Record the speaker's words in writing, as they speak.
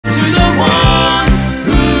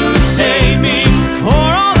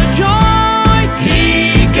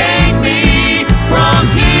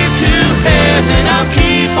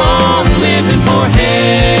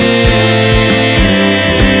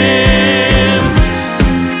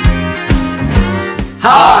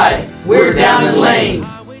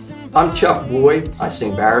I'm Chuck Boyd. I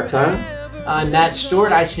sing baritone. I'm Matt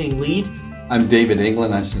Stewart. I sing lead. I'm David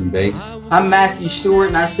England. I sing bass. I'm Matthew Stewart,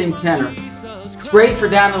 and I sing tenor. It's great for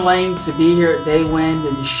Downin Lane to be here at Day Wind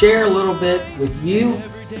and to share a little bit with you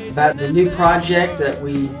about the new project that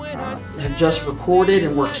we have just recorded,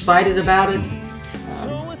 and we're excited about it.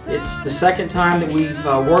 It's the second time that we've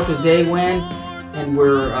worked with Day Wind, and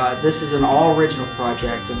this is an all-original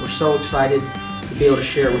project, and we're so excited to be able to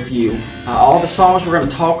share it with you. All the songs we're going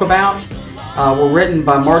to talk about were written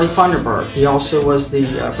by Marty Funderburg. He also was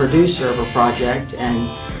the producer of the project, and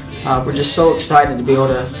we're just so excited to be able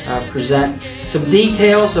to present some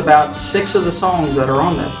details about 6 of the songs that are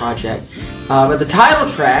on that project. But the title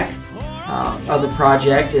track of the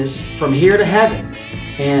project is From Here to Heaven,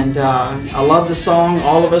 and I love the song.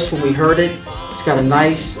 All of us, when we heard it, it's got a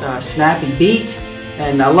nice snappy beat,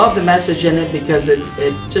 and I love the message in it because it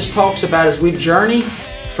just talks about as we journey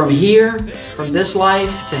from here, from this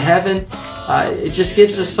life to heaven. It just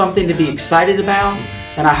gives us something to be excited about,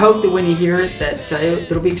 and I hope that when you hear it, that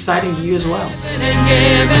it'll be exciting to you as well. And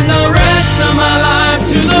giving the rest of my life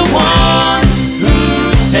to the one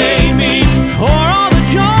who saved me, for all the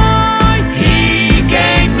joy he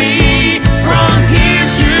gave me. From here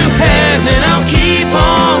to heaven, I'll keep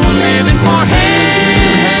on living for him.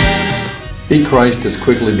 Be Christ is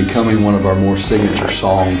quickly becoming one of our more signature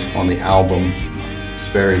songs on the album. It's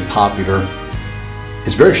very popular.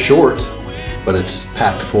 It's very short, but it's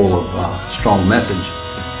packed full of strong message.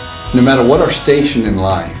 No matter what our station in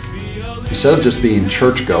life, instead of just being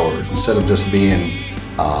churchgoers, instead of just being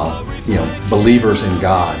believers in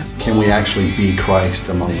God, can we actually be Christ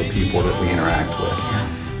among the people that we interact with?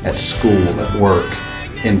 At school, at work,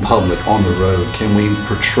 in public, on the road? Can we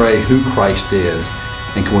portray who Christ is,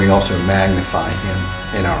 and can we also magnify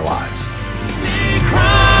Him in our lives?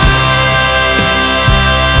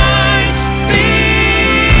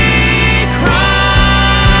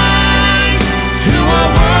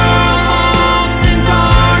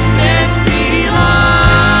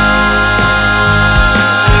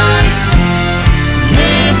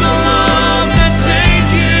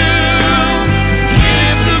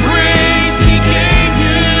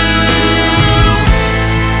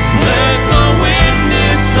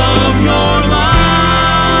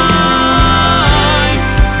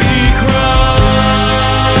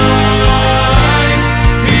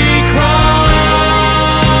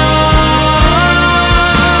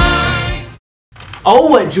 Oh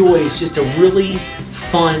What Joy is just a really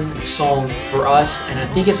fun song for us, and I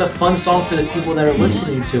think it's a fun song for the people that are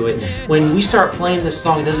listening to it. When we start playing this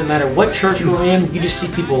song, it doesn't matter what church we're in, you just see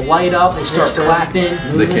people light up, they start clapping.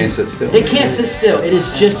 They can't sit still. They can't sit still. It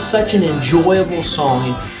is just such an enjoyable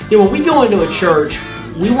song. And when we go into a church,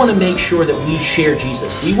 we want to make sure that we share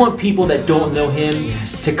Jesus. We want people that don't know Him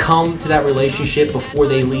to come to that relationship before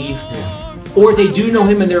they leave. Or if they do know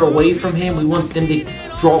Him and they're away from Him, we want them to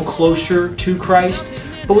draw closer to Christ.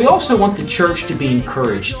 But we also want the church to be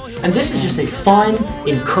encouraged. And this is just a fun,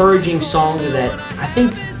 encouraging song that I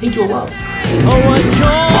think you'll love. Oh, what joy,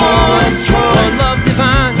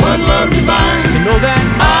 what love divine, to know that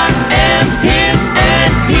I am His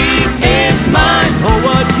and He is mine. Oh,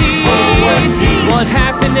 what peace, what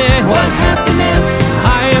happiness,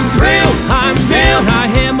 I am thrilled, I'm filled, I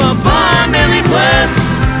am abundantly blessed.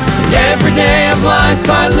 And every day of life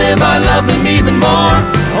I live, I love Him even more.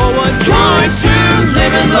 Oh, what joy to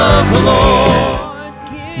live and love the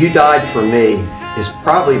Lord. You Died For Me is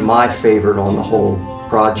probably my favorite on the whole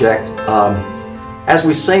project. As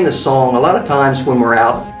we sing the song, a lot of times when we're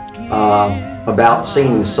out about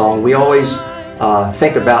singing the song, we always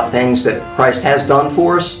think about things that Christ has done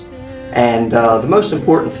for us. And the most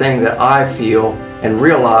important thing that I feel and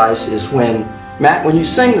realize is when you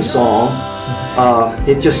sing the song,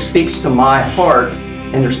 it just speaks to my heart,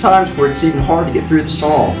 and there's times where it's even hard to get through the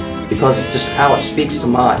song because of just how it speaks to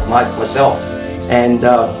myself. And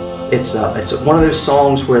it's one of those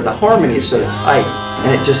songs where the harmony is so tight,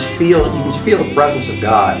 and you can feel the presence of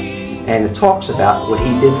God, and it talks about what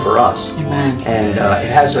He did for us. Amen. And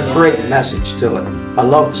it has a great message to it. I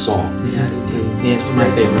love the song. Yeah, I do too. Yeah, it's one of my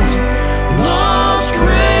favorites. Love's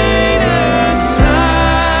greatest sacrifice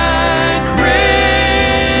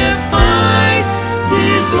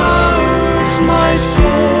deserves my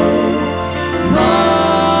soul,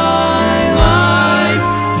 my life.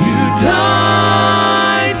 You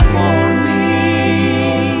died for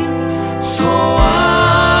me, so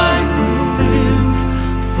I will live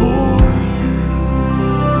for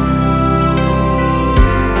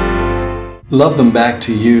you. Love Them Back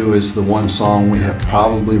to You is the one song we have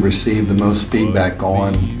probably received the most feedback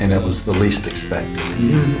on, and it was the least expected.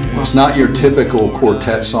 It's not your typical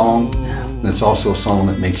quartet song. And it's also a song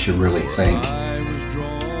that makes you really think.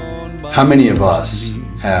 How many of us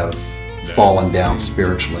have fallen down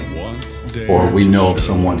spiritually? Or we know of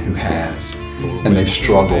someone who has, and they've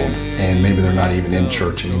struggled, and maybe they're not even in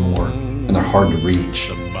church anymore, and they're hard to reach.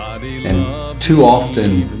 And too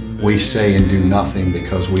often we say and do nothing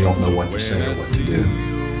because we don't know what to say or what to do.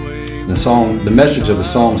 And the message of the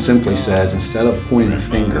song simply says, instead of pointing a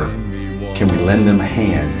finger, can we lend them a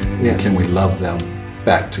hand? And can we love them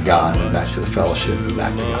back to God and back to the fellowship and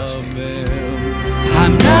back to God's name?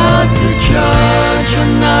 I'm not the judge,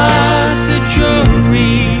 I'm not the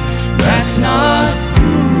jury. That's not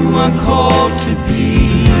who I'm called to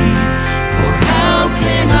be. For how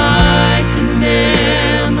can I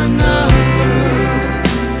condemn another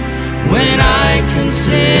when I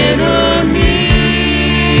consider me?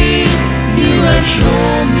 You have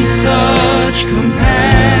shown me such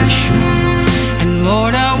compassion, and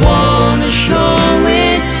Lord, I want to show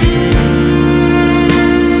it too.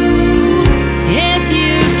 If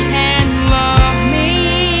you can love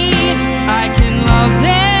me, I can love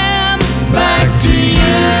them back to you.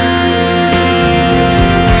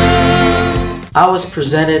 I was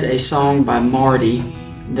presented a song by Marty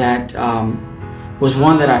that was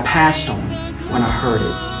one that I passed on when I heard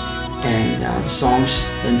it. And the song's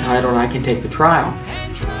entitled I Can Take the Trial.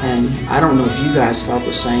 And I don't know if you guys felt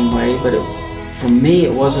the same way, but for me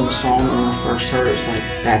it wasn't a song when I first heard it. It was like,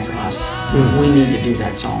 that's us. We need to do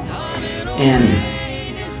that song. And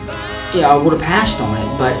yeah, I would have passed on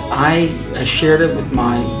it, but I shared it with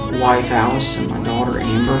my wife Alice and my daughter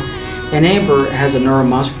Amber. And Amber has a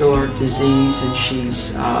neuromuscular disease, and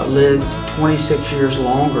she's lived 26 years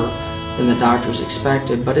longer than the doctors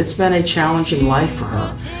expected, but it's been a challenging life for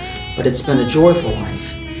her. But it's been a joyful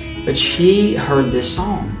life. But she heard this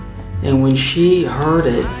song, and when she heard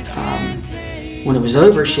it, when it was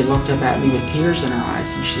over, she looked up at me with tears in her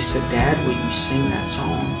eyes, and she said, "Dad, will you sing that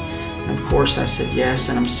song?" And of course I said yes,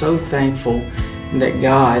 and I'm so thankful that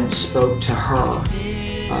God spoke to her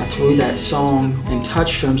through that song and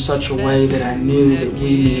touched her in such a way that I knew that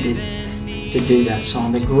we needed to do that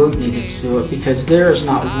song. The group needed to do it, because there is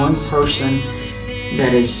not one person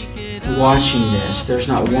that is watching this, there's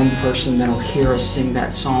not one person that'll hear us sing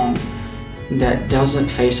that song that doesn't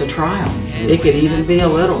face a trial. It could even be a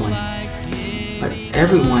little one. But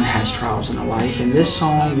everyone has trials in their life, and this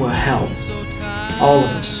song will help all of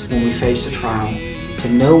us when we face a trial to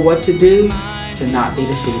know what to do, to not be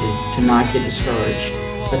defeated, to not get discouraged,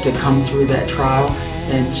 but to come through that trial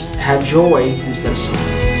and have joy instead of sorrow.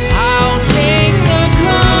 I'll take the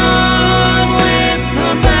gun with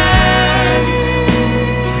the bag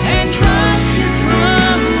and trust you through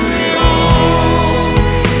it all.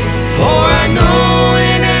 For I know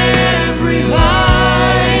in every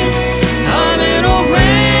life a little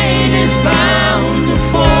rain is bound to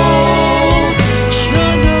fall.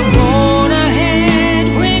 Should the road ahead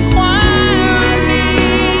require me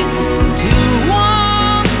to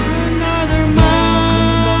walk another mile,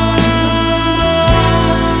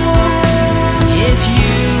 if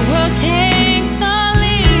you will take the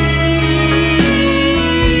lead,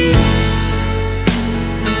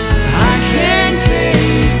 I can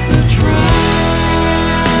take the trial.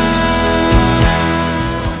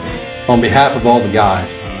 On behalf of all the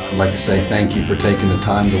guys, I'd like to say thank you for taking the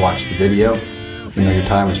time to watch the video. We know your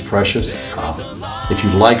time is precious. If you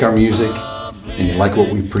like our music and you like what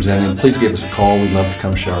we presented, please give us a call. We'd love to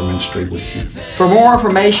come share our ministry with you. For more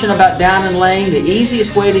information about Downin Lane, the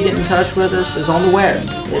easiest way to get in touch with us is on the web.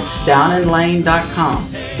 It's downinlane.com,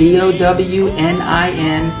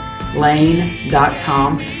 DOWNIN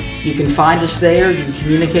lane.com. You can find us there. You can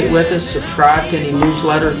communicate with us, subscribe to any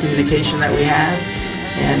newsletter or communication that we have.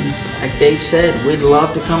 And like Dave said, we'd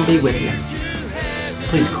love to come be with you.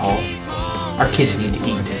 Please call. Our kids need to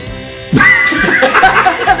eat.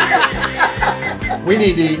 We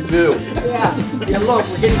need to eat too. Yeah, look,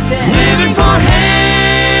 we're getting thin. Living for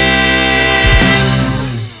him.